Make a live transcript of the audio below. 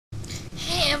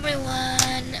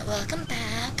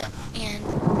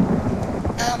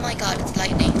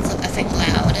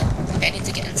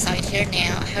out here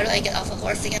now. How do I get off a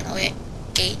horse again? Oh wait,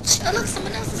 H. Oh look,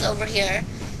 someone else is over here.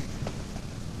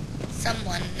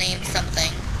 Someone named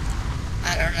something.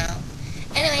 I don't know.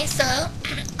 Anyway, so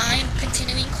I'm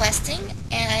continuing questing,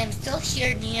 and I am still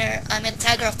here near. I'm at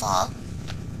Dragoich.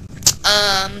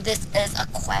 This is a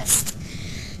quest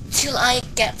till I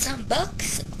get some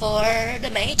books for the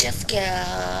Mages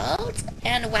Guild.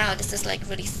 And wow, this is like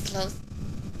really slow.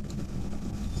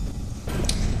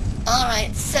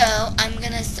 Alright, so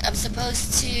I'm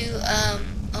supposed to,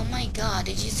 oh my god,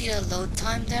 did you see the load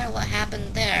time there? What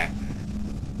happened there?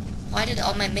 Why did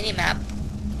all my minimap,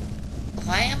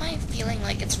 why am I feeling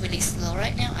like it's really slow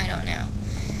right now? I don't know.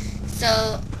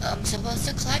 So, I'm supposed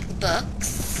to collect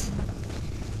books.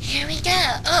 Here we go.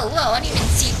 Oh, whoa, I didn't even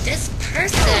see this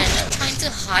person trying to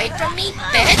hide from me,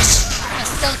 bitch. I'm gonna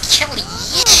still kill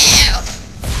you.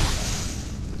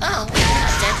 Oh, you're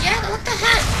not dead yet? What the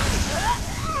heck?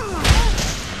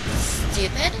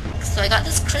 Stupid. So I got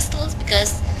this crystals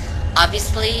because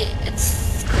obviously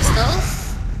it's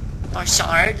crystals or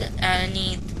shard, and I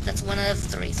need, that's one of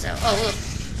 3, so oh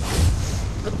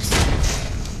oops.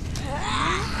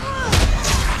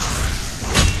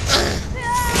 Ugh.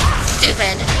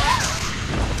 Stupid.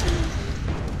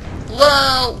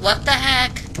 Whoa, what the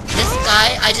heck? This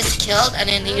guy I just killed and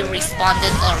then he respawned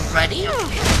already?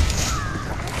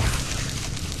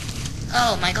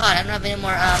 Oh my god, I don't have any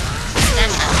more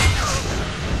stamina.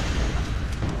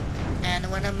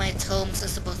 And one of my tomes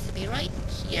is supposed to be right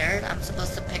here. I'm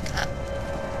supposed to pick up.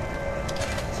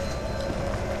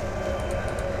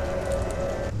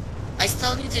 I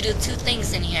still need to do 2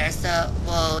 things in here, so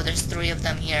whoa, there's 3 of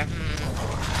them here.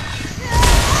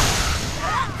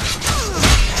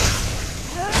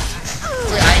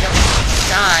 Hopefully I don't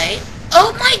die.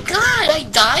 Oh my god, I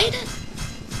died?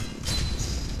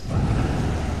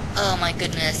 Oh my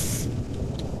goodness.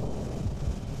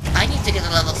 I need to get to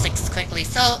level 6 quickly,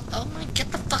 so oh my,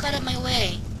 get the fuck out of my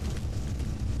way.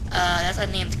 That's a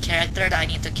named character that I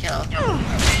need to kill.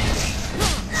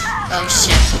 Oh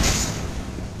shit.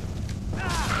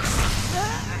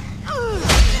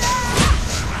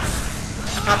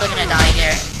 I'm probably gonna die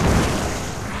here.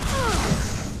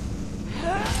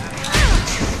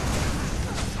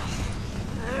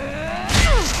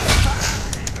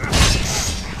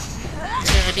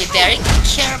 I'm gonna be very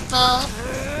careful.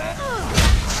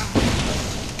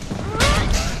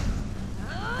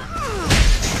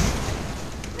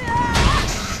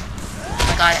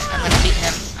 Got it. I'm gonna beat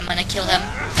him. I'm gonna kill him.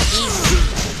 Easy.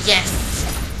 Yes.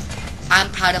 I'm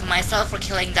proud of myself for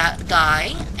killing that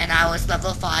guy, and I was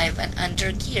level 5 and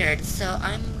under geared, so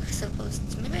I'm supposed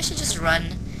to, maybe I should just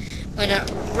run. I'm gonna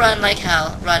run like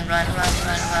hell. Run, run, run,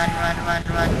 run, run, run, run,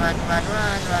 run, run, run,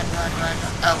 run, run, run, run.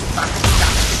 Oh fuck,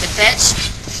 stop, stupid bitch.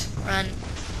 Run.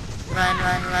 Run,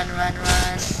 run, run, run,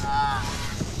 run.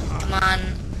 Come on,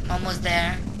 I'm almost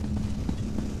there.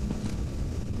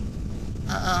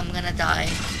 Uh-oh, I'm gonna die.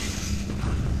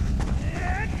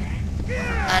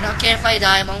 I don't care if I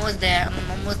die, I'm almost there.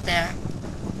 I'm almost there.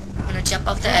 I'm gonna jump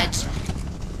off the edge.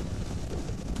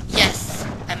 Yes!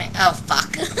 I mean, oh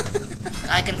fuck.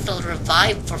 I can still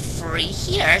revive for free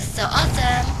here, so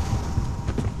awesome!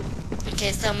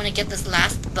 Okay, so I'm gonna get this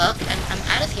last book, and I'm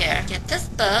out of here. Get this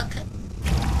book.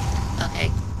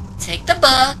 Okay, take the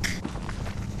book.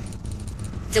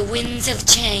 The winds of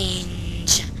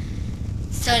change.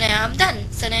 So now I'm done.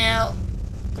 So now,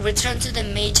 return to the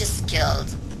Mages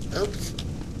Guild. Oops.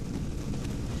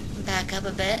 Back up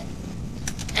a bit.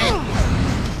 And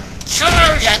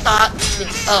charge! I thought.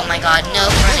 Oh my god, no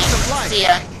running. See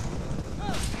ya.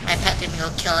 My pet can go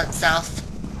kill itself.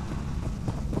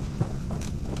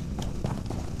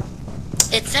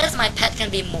 It says my pet can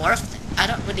be morphed. I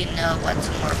don't really know what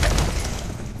to morph it.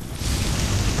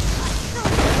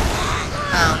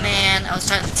 Oh man, I was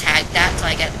trying to tag that so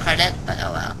I get credit, but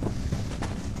oh well.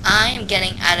 I am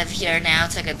getting out of here now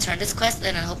so I can turn this quest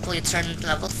in and hopefully turn to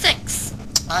level 6.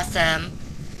 Awesome.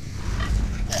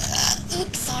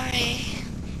 Oops, sorry.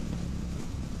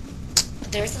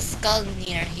 There's a skull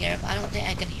near here, but I don't think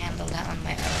I can handle that on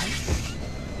my own.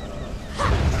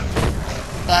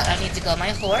 But I need to go on my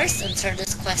horse and turn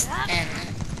this quest in.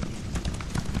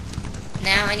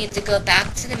 Now I need to go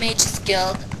back to the Mages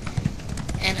Guild,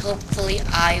 and hopefully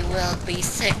I will be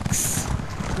 6.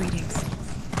 Greetings.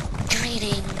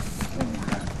 Greetings.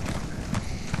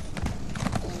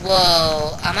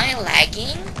 Whoa, am I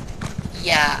lagging?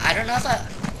 Yeah, I don't know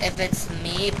if it's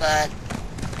me, but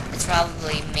it's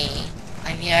probably me.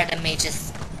 I'm here at the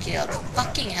Mages Guild.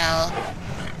 Fucking hell.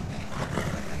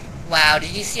 Wow,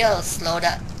 did you see how slow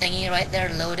that thingy right there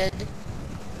loaded?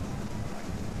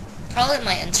 Probably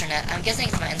my internet. I'm guessing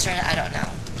it's my internet, I don't know.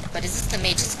 But this is the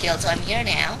Mage's Guild, so I'm here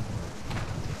now.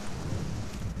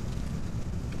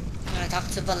 I'm gonna talk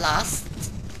to the Lost.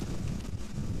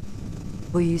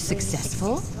 Were you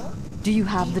successful? Do you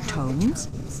have the tomes?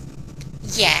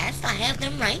 Yes, I have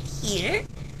them right here.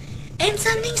 And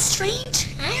something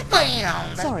strange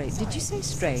happened. Sorry, did you say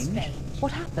strange?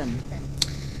 What happened?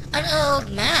 An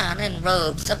old man in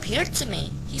robes appeared to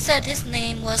me. He said his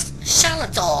name was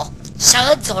Shalador.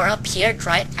 Shalador appeared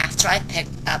right after I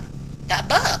picked up that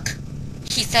book.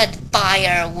 He said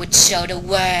buyer would show the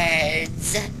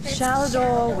words.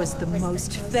 Shalador was the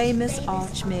most famous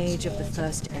archmage of the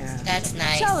First Era. That's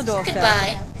nice. Shalador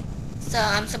Goodbye. So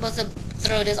I'm supposed to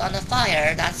throw this on the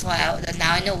fire. That's why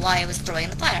now I know why I was throwing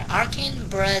the fire. Arcane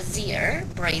Brazier.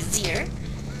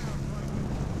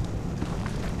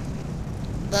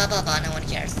 Blah blah blah, no one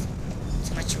cares.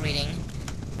 Too much reading.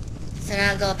 So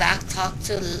now I'll go back, talk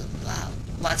to,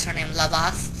 what's her name,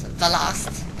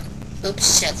 Velost.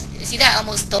 Oops, shit. You see that? I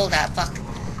almost stole that, fuck.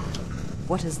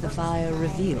 What has the fire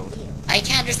revealed? I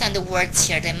can't understand the words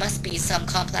here, there must be some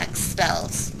complex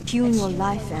spells. Tune your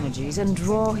life energies and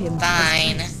draw him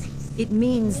Fine. to the center. It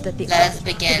means that the Let's earth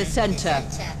begin. to the center.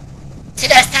 To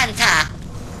the center!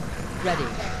 Ready.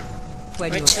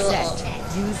 When you're Ritual.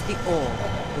 set, use the orb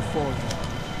before you.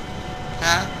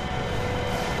 Huh?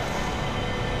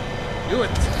 Knew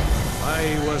it.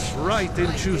 I was right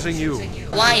in choosing you.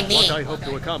 Why me? What I hope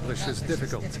to accomplish is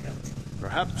difficult.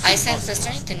 Perhaps I sense the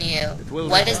impossible. strength in you. It will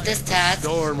What be. is this task?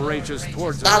 Storm rages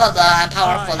towards Blah us. blah blah, I'm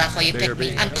powerful, that's why you picked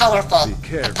me. I'm powerful.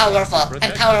 I'm powerful.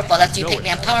 I'm powerful, that's why you picked me.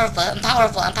 I'm powerful. I'm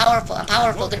powerful. I'm powerful. I'm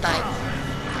powerful. Goodbye.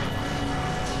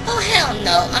 Oh hell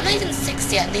no, I'm not even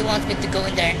 6 yet and they want me to go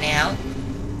in there now.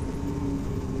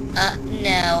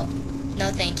 No. No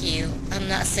thank you. I'm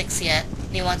not 6 yet.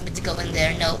 They want me to go in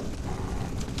there. No.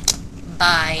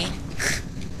 Bye.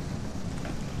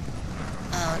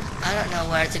 I don't know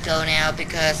where to go now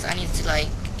because I need to like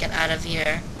get out of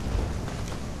here.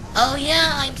 Oh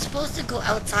yeah, I'm supposed to go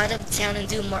outside of town and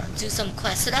do some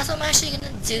quests. So that's what I'm actually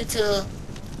gonna do to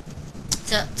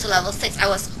level 6. I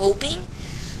was hoping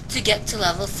to get to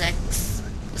level 6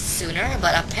 sooner,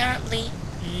 but apparently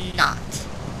not.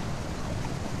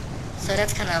 So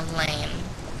that's kind of lame.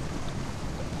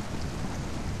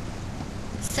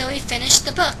 So we finished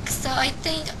the book. So I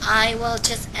think I will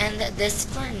just end this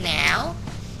for now.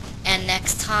 And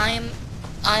next time,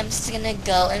 I'm just gonna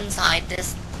go inside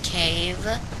this cave.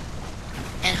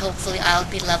 And hopefully I'll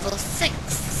be level 6.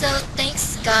 So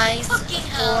thanks guys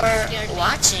for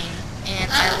watching.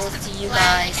 And I will see you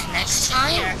guys next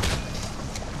time.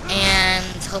 And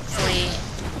hopefully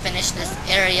finish this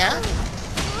area.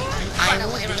 And I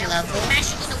will be level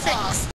 6.